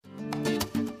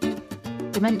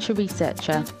dementia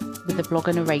researcher with a blog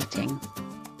and a rating.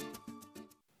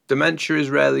 Dementia is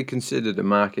rarely considered a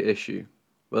market issue,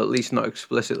 well, at least not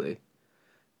explicitly.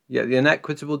 Yet the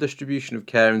inequitable distribution of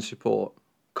care and support,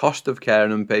 cost of care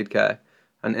and unpaid care,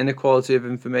 and inequality of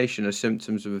information are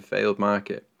symptoms of a failed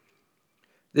market.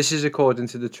 This is according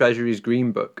to the Treasury's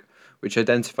Green Book, which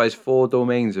identifies 4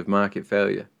 domains of market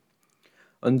failure: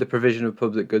 under provision of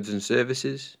public goods and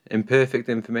services, imperfect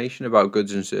information about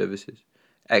goods and services,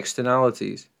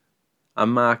 externalities,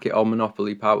 and market or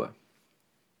monopoly power.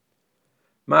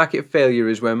 Market failure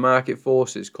is where market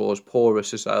forces cause poorer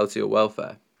societal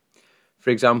welfare. For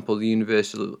example, the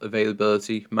universal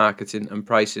availability, marketing, and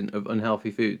pricing of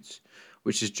unhealthy foods,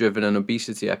 which has driven an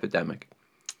obesity epidemic.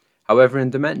 However, in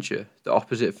dementia, the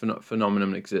opposite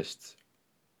phenomenon exists.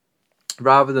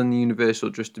 Rather than the universal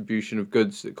distribution of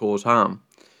goods that cause harm,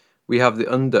 we have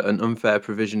the under and unfair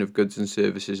provision of goods and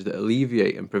services that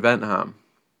alleviate and prevent harm.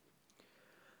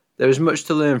 There is much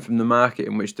to learn from the market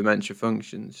in which dementia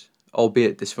functions,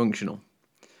 albeit dysfunctional.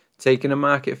 Taking a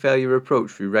market failure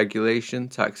approach through regulation,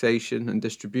 taxation, and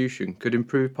distribution could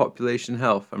improve population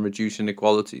health and reduce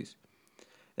inequalities.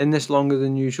 In this longer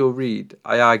than usual read,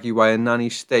 I argue why a nanny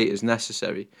state is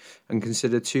necessary and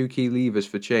consider 2 key levers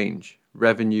for change: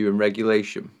 revenue and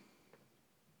regulation.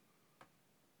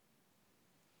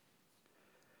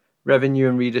 Revenue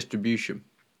and redistribution.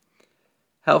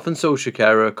 Health and social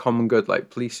care are a common good like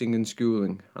policing and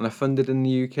schooling, and are funded in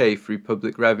the UK through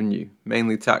public revenue,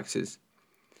 mainly taxes.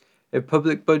 If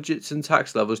public budgets and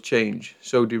tax levels change,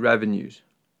 so do revenues.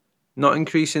 Not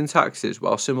increasing taxes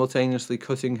while simultaneously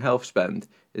cutting health spend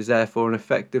is therefore an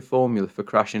effective formula for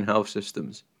crashing health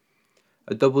systems,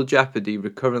 a double jeopardy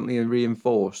recurrently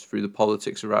reinforced through the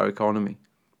politics of our economy.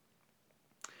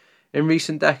 In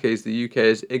recent decades, the UK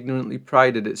has ignorantly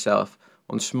prided itself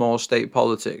on small state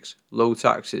politics, low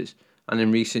taxes, and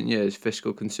in recent years,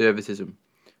 fiscal conservatism,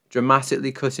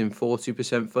 dramatically cutting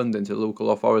 40% funding to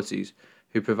local authorities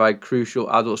who provide crucial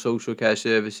adult social care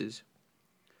services.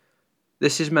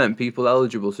 This has meant people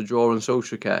eligible to draw on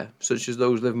social care, such as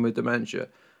those living with dementia,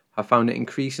 have found it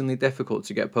increasingly difficult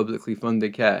to get publicly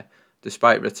funded care,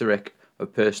 despite rhetoric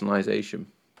of personalisation.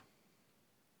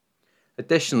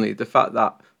 Additionally, the fact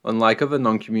that, unlike other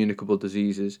non-communicable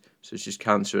diseases, such as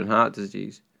cancer and heart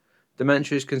disease,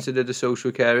 dementia is considered a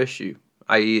social care issue,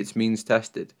 i.e. it's means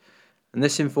tested, and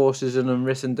this enforces an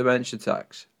unwritten dementia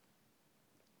tax.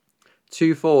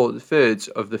 2/3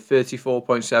 of the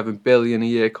 £34.7 billion a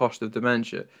year cost of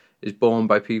dementia is borne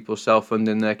by people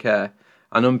self-funding their care,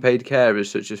 and unpaid carers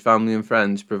such as family and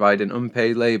friends providing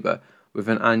unpaid labour with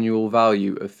an annual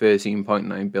value of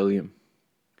 £13.9 billion.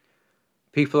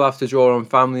 People have to draw on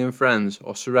family and friends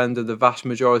or surrender the vast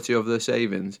majority of their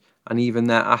savings and even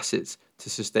their assets to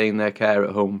sustain their care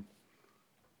at home.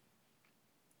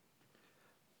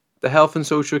 The Health and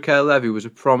Social Care Levy was a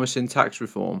promising tax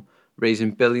reform,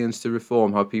 raising billions to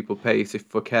reform how people pay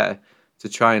for care to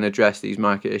try and address these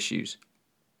market issues.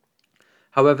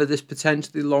 However, this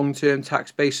potentially long-term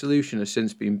tax-based solution has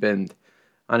since been binned,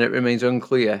 and it remains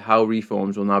unclear how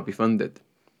reforms will now be funded.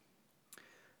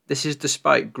 This is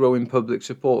despite growing public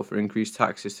support for increased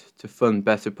taxes to fund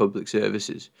better public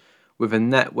services, with a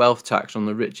net wealth tax on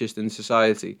the richest in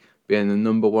society being the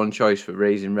number one choice for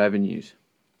raising revenues.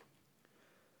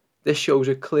 This shows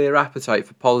a clear appetite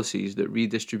for policies that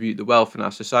redistribute the wealth in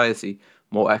our society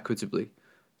more equitably,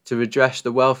 to redress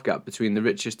the wealth gap between the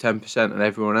richest 10% and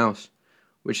everyone else,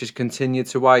 which has continued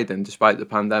to widen despite the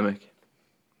pandemic.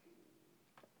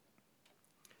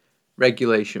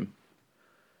 Regulation.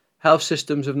 Health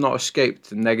systems have not escaped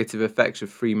the negative effects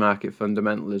of free market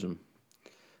fundamentalism.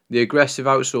 The aggressive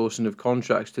outsourcing of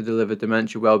contracts to deliver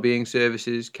dementia wellbeing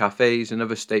services, cafes and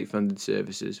other state-funded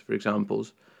services, for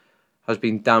examples, has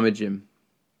been damaging.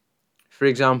 For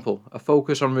example, a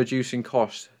focus on reducing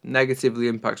costs negatively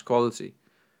impacts quality,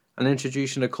 and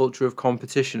introducing a culture of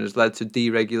competition has led to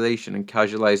deregulation and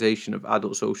casualisation of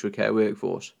adult social care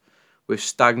workforce, with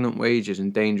stagnant wages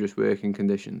and dangerous working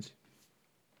conditions.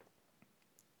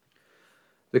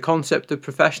 The concept of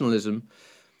professionalism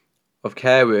of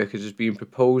care workers has been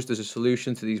proposed as a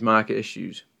solution to these market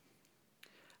issues.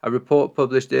 A report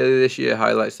published earlier this year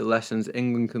highlights the lessons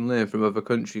England can learn from other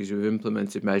countries who have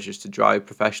implemented measures to drive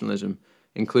professionalism,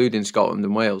 including Scotland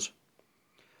and Wales.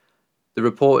 The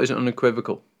report is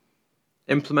unequivocal,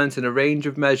 implementing a range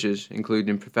of measures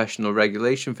including professional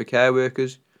regulation for care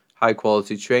workers, high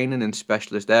quality training in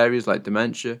specialist areas like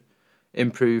dementia,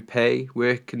 improved pay,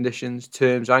 work conditions,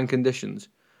 terms and conditions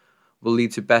will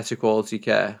lead to better quality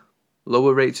care,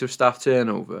 lower rates of staff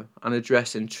turnover, and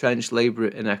address entrenched labour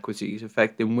inequities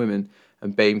affecting women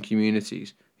and BAME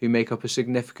communities who make up a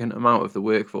significant amount of the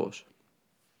workforce.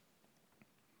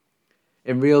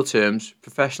 In real terms,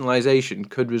 professionalisation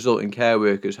could result in care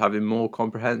workers having more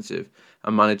comprehensive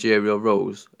and managerial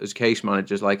roles as case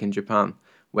managers like in Japan,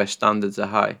 where standards are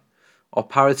high, or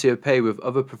parity of pay with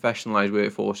other professionalised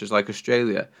workforces like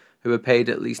Australia, who are paid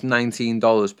at least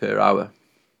 $19 per hour.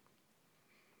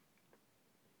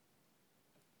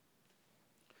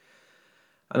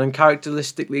 An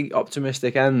uncharacteristically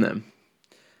optimistic end then.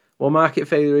 Well, market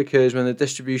failure occurs when the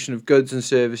distribution of goods and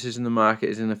services in the market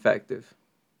is ineffective.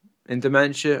 In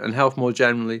dementia and health more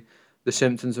generally, the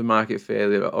symptoms of market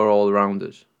failure are all around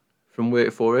us, from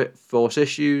workforce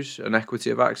issues and equity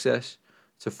of access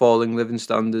to falling living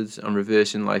standards and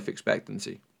reversing life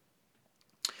expectancy.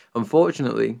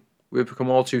 Unfortunately, we've become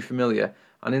all too familiar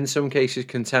and in some cases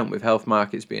content with health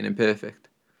markets being imperfect.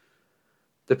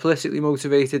 The politically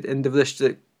motivated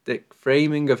individualistic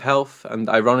framing of health and,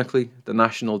 ironically, the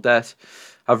national debt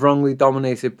have wrongly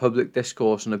dominated public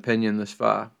discourse and opinion thus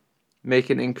far,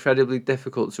 making it incredibly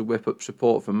difficult to whip up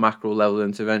support for macro-level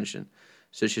intervention,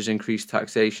 such as increased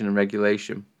taxation and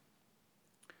regulation.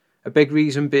 A big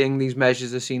reason being these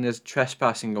measures are seen as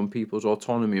trespassing on people's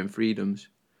autonomy and freedoms.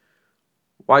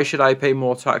 Why should I pay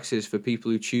more taxes for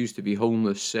people who choose to be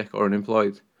homeless, sick or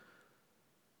unemployed?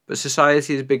 But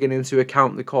society is beginning to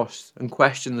account the cost and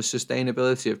question the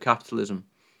sustainability of capitalism.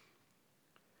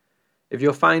 If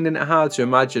you're finding it hard to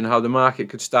imagine how the market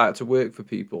could start to work for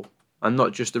people, and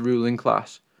not just the ruling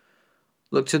class,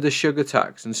 look to the sugar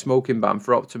tax and smoking ban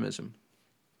for optimism.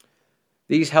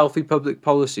 These healthy public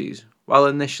policies, while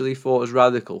initially thought as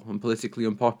radical and politically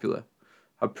unpopular,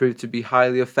 have proved to be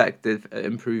highly effective at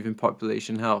improving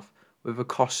population health with a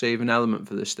cost-saving element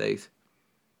for the state.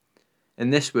 In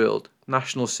this world,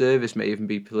 national service may even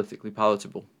be politically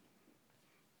palatable.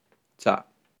 Ta.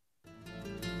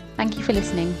 Thank you for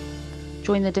listening.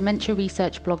 Join the Dementia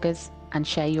Research bloggers and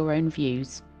share your own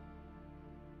views.